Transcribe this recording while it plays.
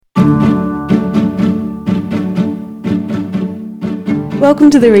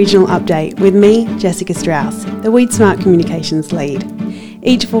Welcome to the Regional Update with me, Jessica Strauss, the Weed Smart Communications lead.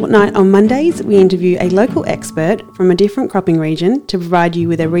 Each fortnight on Mondays, we interview a local expert from a different cropping region to provide you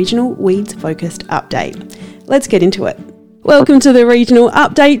with a regional weeds-focused update. Let's get into it. Welcome to the Regional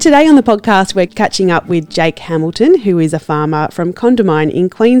Update. Today on the podcast, we're catching up with Jake Hamilton, who is a farmer from Condamine in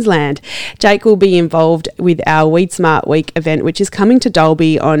Queensland. Jake will be involved with our Weed Smart Week event, which is coming to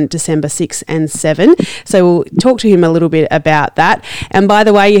Dalby on December 6 and 7. So we'll talk to him a little bit about that. And by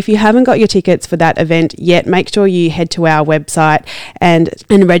the way, if you haven't got your tickets for that event yet, make sure you head to our website and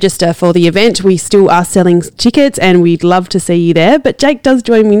register for the event. We still are selling tickets and we'd love to see you there. But Jake does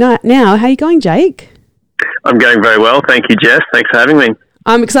join me now. How are you going, Jake? I'm going very well. Thank you, Jess. Thanks for having me.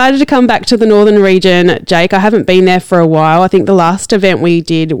 I'm excited to come back to the Northern region, Jake. I haven't been there for a while. I think the last event we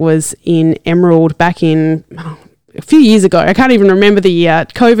did was in Emerald back in a few years ago. I can't even remember the year.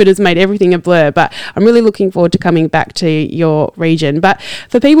 COVID has made everything a blur, but I'm really looking forward to coming back to your region. But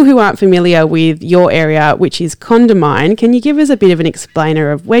for people who aren't familiar with your area, which is Condamine, can you give us a bit of an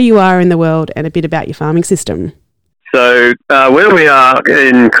explainer of where you are in the world and a bit about your farming system? So where we are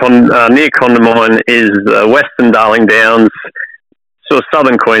in near Condamine is Western Darling Downs, sort of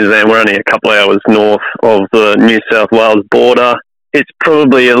southern Queensland. We're only a couple of hours north of the New South Wales border. It's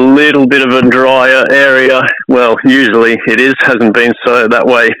probably a little bit of a drier area. Well, usually it is. Hasn't been so that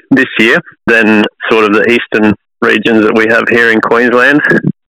way this year than sort of the eastern regions that we have here in Queensland.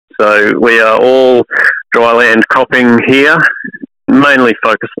 So we are all dryland cropping here, mainly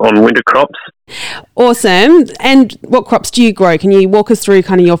focused on winter crops. Awesome. And what crops do you grow? Can you walk us through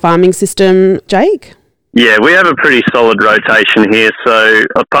kind of your farming system, Jake? Yeah, we have a pretty solid rotation here. So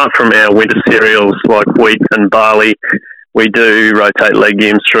apart from our winter cereals like wheat and barley, we do rotate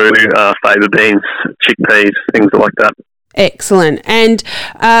legumes through faba beans, chickpeas, things like that. Excellent. And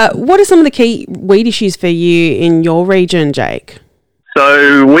what are some of the key weed issues for you in your region, Jake?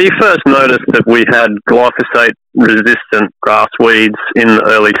 So we first noticed that we had glyphosate-resistant grass weeds in the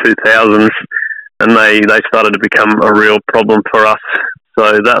early 2000s, and they started to become a real problem for us.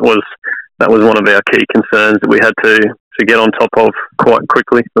 So that was one of our key concerns that we had to get on top of quite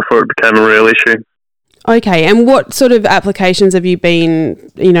quickly before it became a real issue. Okay, and what sort of applications have you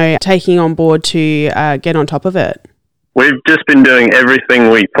been, taking on board to get on top of it? We've just been doing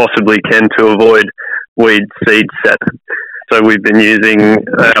everything we possibly can to avoid weed seed set. So we've been using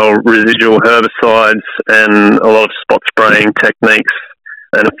our residual herbicides and a lot of spot spraying techniques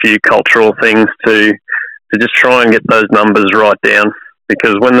and a few cultural things to just try and get those numbers right down,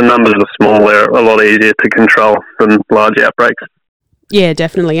 because when the numbers are small, they're a lot easier to control than large outbreaks. Yeah,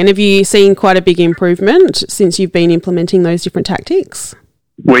 definitely. And have you seen quite a big improvement since you've been implementing those different tactics?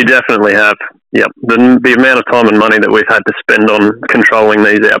 We definitely have. Yep. The amount of time and money that we've had to spend on controlling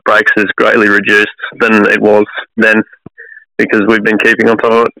these outbreaks is greatly reduced than it was then, because we've been keeping on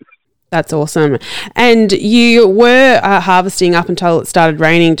top of it. That's awesome. And you were harvesting up until it started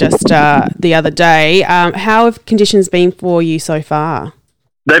raining just the other day. How have conditions been for you so far?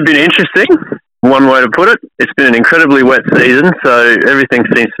 They've been interesting, one way to put it. It's been an incredibly wet season, so everything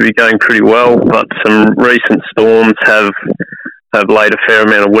seems to be going pretty well, but some recent storms have laid a fair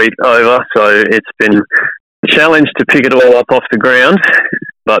amount of wheat over, so it's been a challenge to pick it all up off the ground.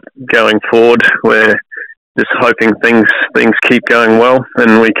 But going forward, we're just hoping things keep going well,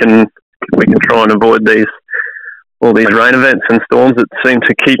 and we can try and avoid all these rain events and storms that seem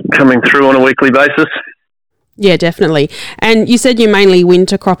to keep coming through on a weekly basis. Yeah, definitely. And you said you're mainly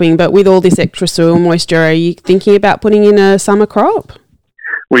winter cropping, but with all this extra soil moisture, are you thinking about putting in a summer crop?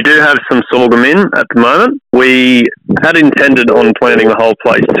 We do have some sorghum in at the moment. We had intended on planting the whole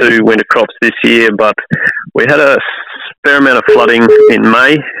place to winter crops this year, but we had a fair amount of flooding in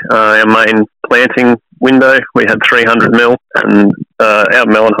May. Our main planting window, we had 300 mil, and our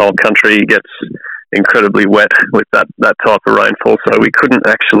melon hull country gets incredibly wet with that type of rainfall, so we couldn't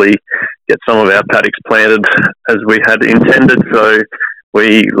actually get some of our paddocks planted as we had intended, so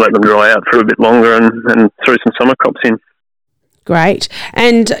we let them dry out for a bit longer and threw some summer crops in. Great.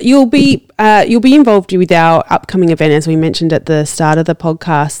 And you'll be involved with our upcoming event, as we mentioned at the start of the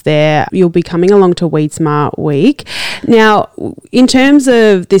podcast there. You'll be coming along to Weed Smart Week. Now, in terms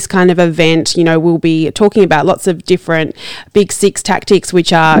of this kind of event, we'll be talking about lots of different big six tactics,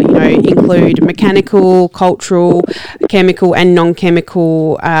 which are, include mechanical, cultural, chemical and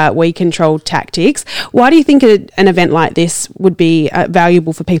non-chemical weed control tactics. Why do you think an event like this would be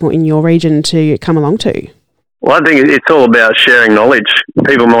valuable for people in your region to come along to? Well, I think it's all about sharing knowledge.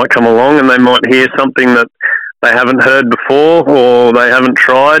 People might come along and they might hear something that they haven't heard before or they haven't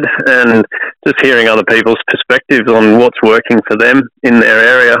tried, and just hearing other people's perspectives on what's working for them in their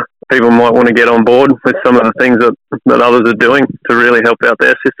area people might want to get on board with some of the things that others are doing to really help out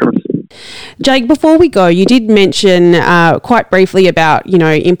their systems. Jake, before we go, you did mention quite briefly about,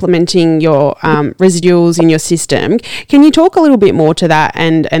 implementing your residuals in your system. Can you talk a little bit more to that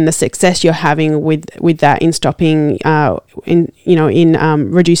and the success you're having with that in stopping, in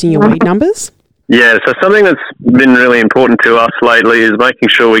reducing your weed numbers? Yeah, so something that's been really important to us lately is making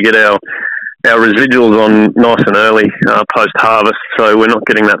sure we get our residuals on nice and early post-harvest, so we're not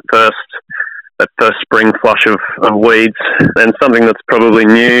getting that first spring flush of weeds. And something that's probably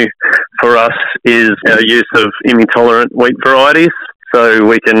new for us is our use of IMI-tolerant wheat varieties. So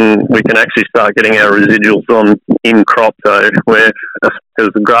we can actually start getting our residuals on in crop, though, because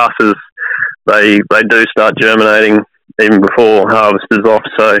the grasses they do start germinating even before harvest is off.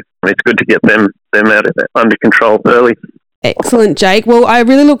 So it's good to get them out under control early. Excellent, Jake. Well, I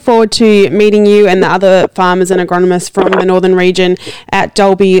really look forward to meeting you and the other farmers and agronomists from the Northern region at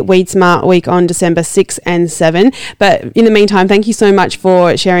Dalby Weed Smart Week on December 6 and 7. But in the meantime, thank you so much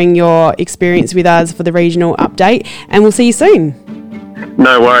for sharing your experience with us for the regional update, and we'll see you soon.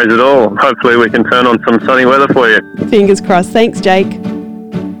 No worries at all. Hopefully we can turn on some sunny weather for you. Fingers crossed. Thanks, Jake.